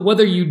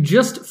Whether you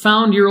just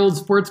found your old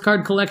sports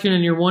card collection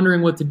and you're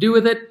wondering what to do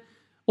with it,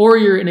 or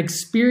you're an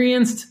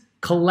experienced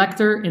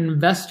collector,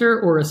 investor,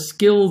 or a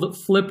skilled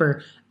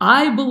flipper,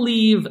 I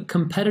believe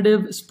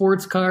competitive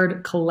sports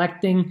card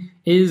collecting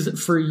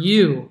is for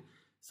you.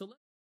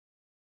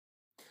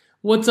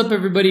 What's up,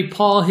 everybody?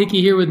 Paul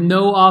Hickey here with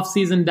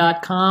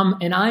NoOffSeason.com,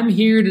 and I'm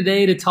here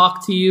today to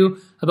talk to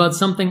you about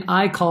something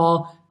I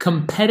call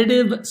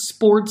competitive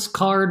sports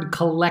card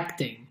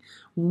collecting.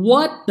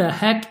 What the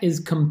heck is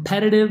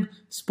competitive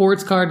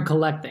sports card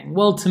collecting?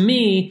 Well, to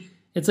me,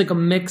 it's like a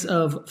mix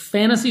of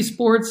fantasy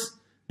sports,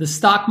 the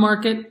stock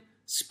market,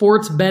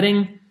 sports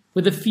betting,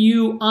 with a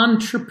few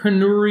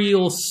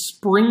entrepreneurial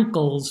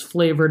sprinkles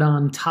flavored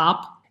on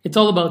top. It's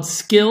all about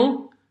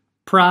skill,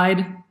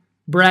 pride,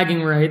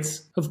 bragging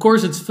rights. Of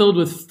course, it's filled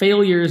with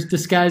failures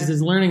disguised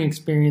as learning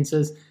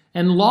experiences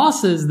and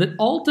losses that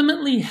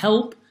ultimately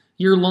help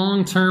your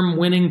long-term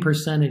winning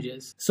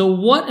percentages. So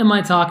what am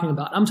I talking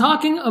about? I'm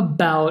talking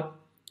about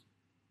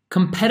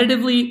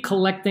competitively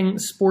collecting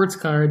sports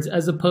cards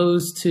as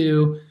opposed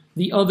to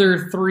the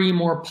other three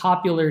more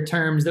popular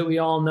terms that we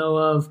all know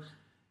of.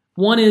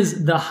 One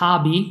is the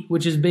hobby,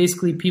 which is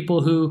basically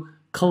people who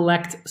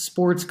collect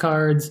sports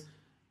cards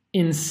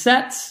in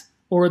sets,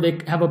 or they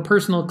have a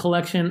personal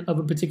collection of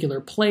a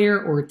particular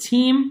player or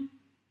team.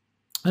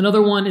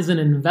 Another one is an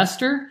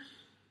investor.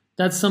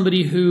 That's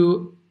somebody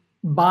who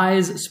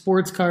buys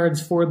sports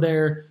cards for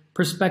their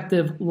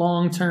prospective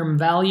long-term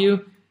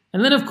value.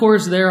 And then, of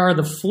course, there are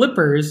the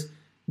flippers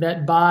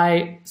that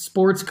buy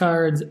sports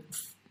cards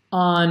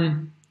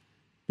on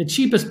the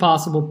cheapest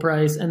possible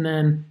price and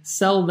then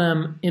sell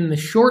them in the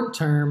short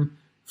term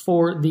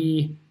for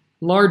the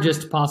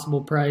largest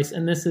possible price.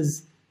 And this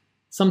is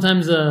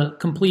sometimes a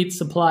complete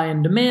supply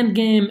and demand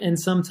game, and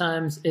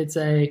sometimes it's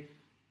a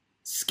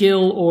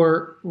skill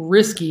or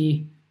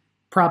risky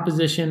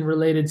proposition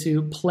related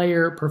to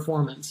player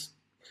performance.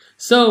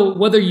 So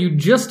whether you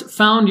just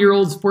found your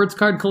old sports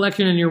card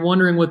collection and you're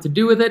wondering what to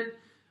do with it,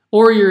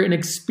 or you're an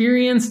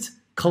experienced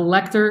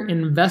collector,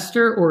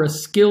 investor, or a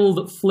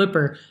skilled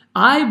flipper,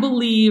 I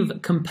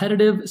believe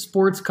competitive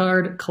sports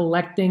card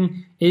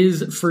collecting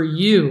is for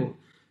you.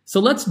 So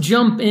let's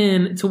jump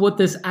in to what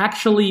this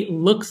actually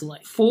looks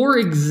like. For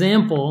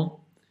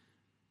example,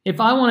 if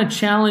I want to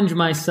challenge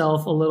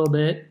myself a little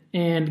bit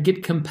and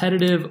get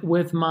competitive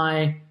with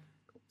my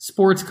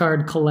sports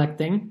card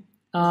collecting,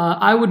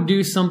 I would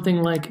do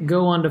something like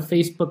go onto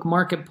Facebook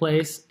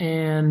Marketplace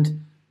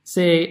and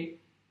say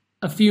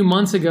a few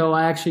months ago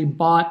I actually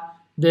bought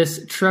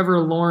this Trevor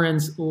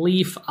Lawrence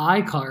Leaf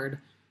iCard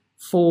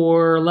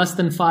for less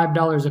than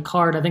 $5 a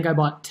card. I think I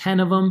bought 10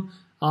 of them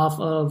off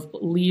of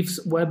Leaf's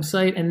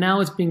website, and now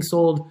it's being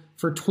sold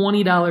for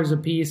 $20 a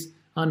piece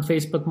on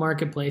Facebook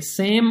Marketplace.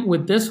 Same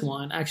with this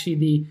one,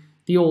 actually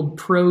the old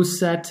Pro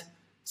Set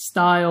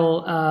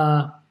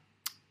style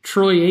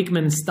Troy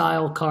Aikman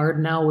style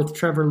card, now with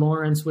Trevor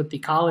Lawrence with the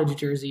college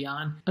jersey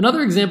on.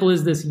 Another example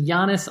is this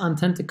Giannis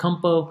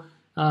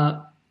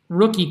Antetokounmpo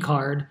rookie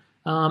card.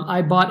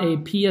 I bought a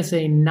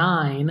PSA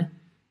 9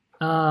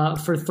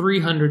 for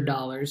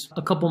 $300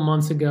 a couple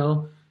months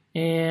ago,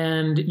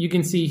 and you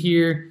can see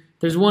here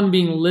there's one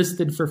being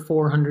listed for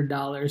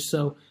 $400.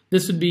 So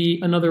this would be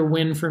another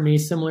win for me,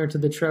 similar to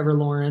the Trevor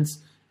Lawrence.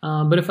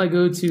 But if I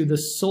go to the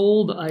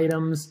sold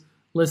items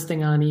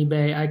listing on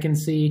eBay, I can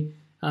see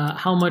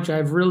how much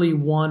I've really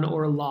won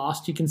or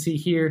lost. You can see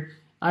here,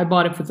 I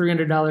bought it for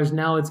 $300.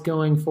 Now it's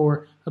going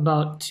for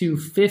about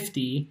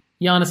 $250.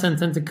 Giannis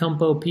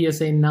Antetokounmpo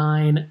PSA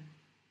 9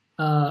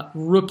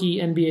 rookie,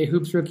 NBA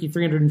Hoops rookie,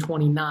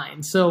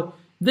 $329. So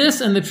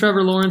this and the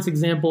Trevor Lawrence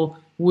example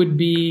would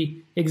be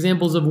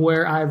examples of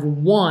where I've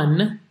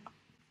won.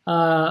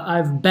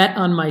 I've bet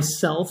on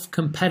myself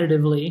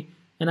competitively,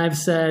 and I've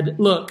said,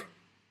 look,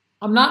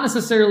 I'm not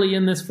necessarily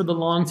in this for the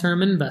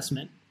long-term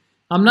investment.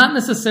 I'm not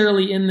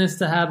necessarily in this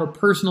to have a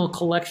personal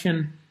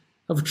collection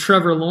of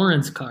Trevor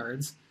Lawrence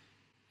cards.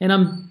 And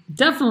I'm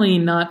definitely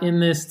not in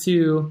this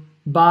to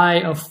buy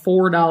a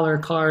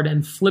 $4 card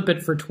and flip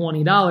it for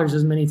 $20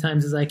 as many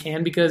times as I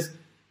can, because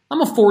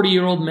I'm a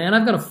 40-year-old man.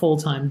 I've got a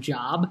full-time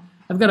job.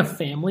 I've got a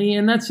family,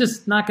 and that's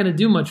just not going to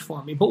do much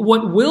for me. But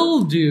what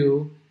will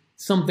do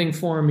something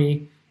for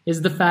me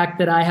is the fact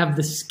that I have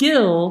the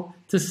skill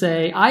to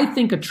say, I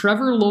think a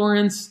Trevor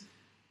Lawrence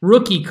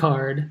rookie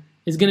card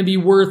is going to be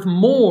worth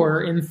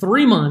more in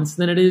 3 months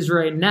than it is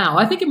right now.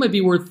 I think it might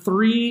be worth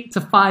 3 to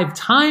 5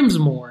 times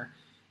more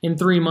in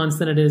 3 months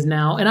than it is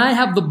now. And I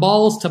have the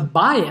balls to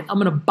buy it. I'm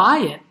going to buy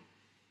it.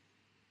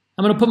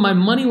 I'm going to put my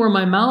money where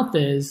my mouth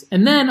is.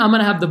 And then I'm going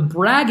to have the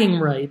bragging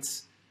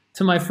rights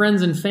to my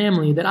friends and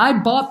family that I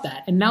bought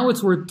that. And now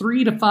it's worth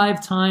 3 to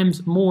 5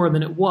 times more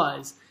than it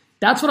was.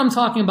 That's what I'm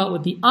talking about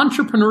with the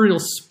entrepreneurial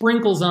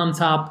sprinkles on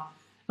top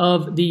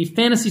of the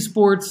fantasy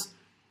sports,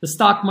 the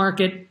stock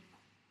market,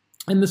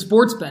 and the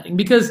sports betting.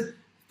 Because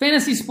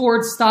fantasy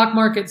sports, stock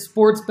market,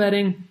 sports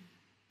betting,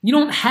 you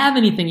don't have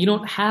anything. You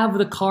don't have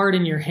the card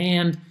in your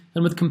hand.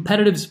 And with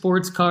competitive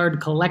sports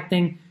card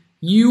collecting,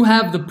 you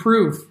have the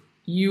proof.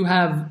 You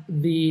have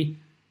the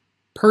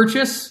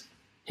purchase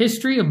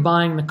history of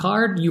buying the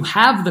card. You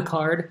have the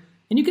card,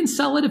 and you can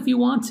sell it if you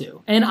want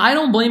to. And I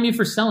don't blame you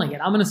for selling it.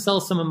 I'm going to sell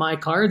some of my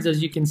cards,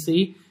 as you can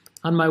see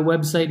on my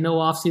website,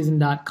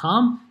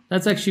 nooffseason.com.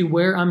 That's actually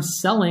where I'm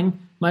selling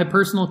my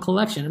personal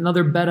collection.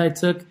 Another bet I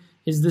took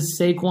is this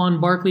Saquon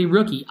Barkley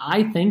rookie.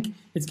 I think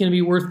it's going to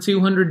be worth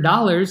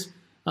 $200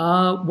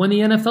 when the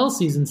NFL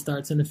season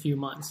starts in a few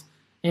months.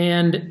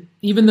 And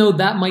even though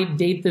that might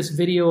date this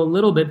video a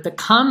little bit, the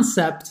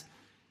concept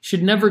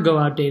should never go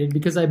outdated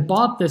because I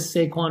bought this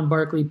Saquon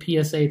Barkley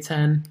PSA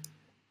 10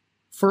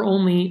 for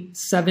only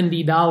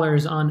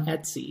 $70 on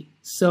Etsy.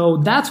 So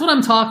that's what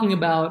I'm talking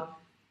about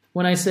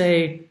when I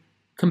say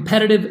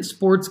competitive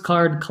sports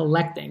card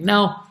collecting.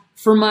 Now,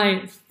 for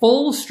my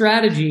full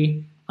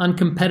strategy on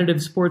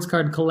competitive sports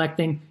card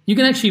collecting, you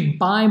can actually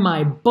buy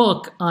my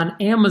book on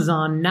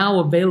Amazon, now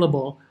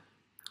available.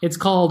 It's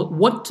called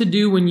What to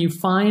Do When You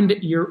Find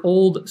Your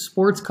Old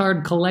Sports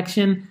Card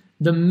Collection,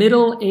 The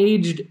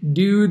Middle-Aged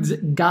Dude's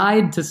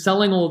Guide to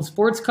Selling Old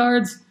Sports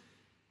Cards.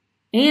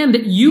 And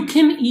you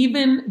can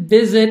even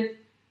visit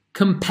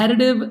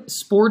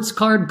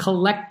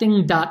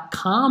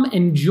competitivesportscardcollecting.com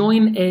and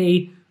join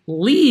a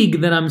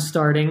league that I'm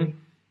starting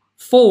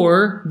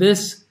for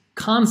this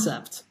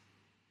concept.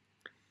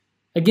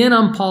 Again,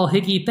 I'm Paul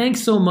Hickey.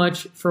 Thanks so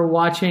much for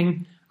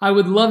watching. I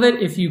would love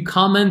it if you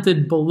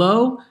commented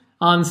below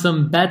on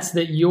some bets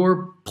that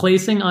you're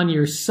placing on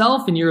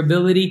yourself and your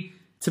ability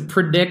to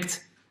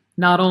predict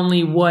not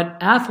only what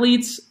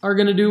athletes are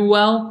going to do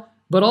well,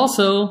 but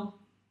also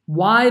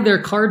why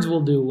their cards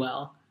will do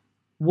well.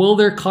 Will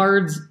their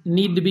cards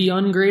need to be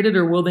ungraded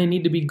or will they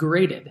need to be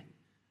graded?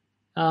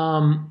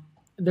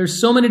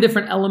 There's so many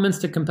different elements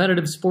to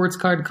competitive sports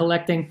card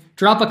collecting.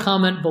 Drop a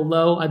comment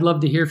below. I'd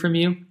love to hear from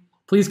you.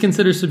 Please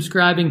consider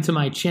subscribing to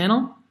my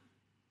channel.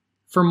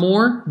 For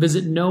more,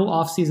 visit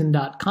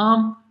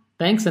nooffseason.com.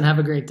 Thanks and have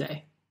a great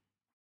day.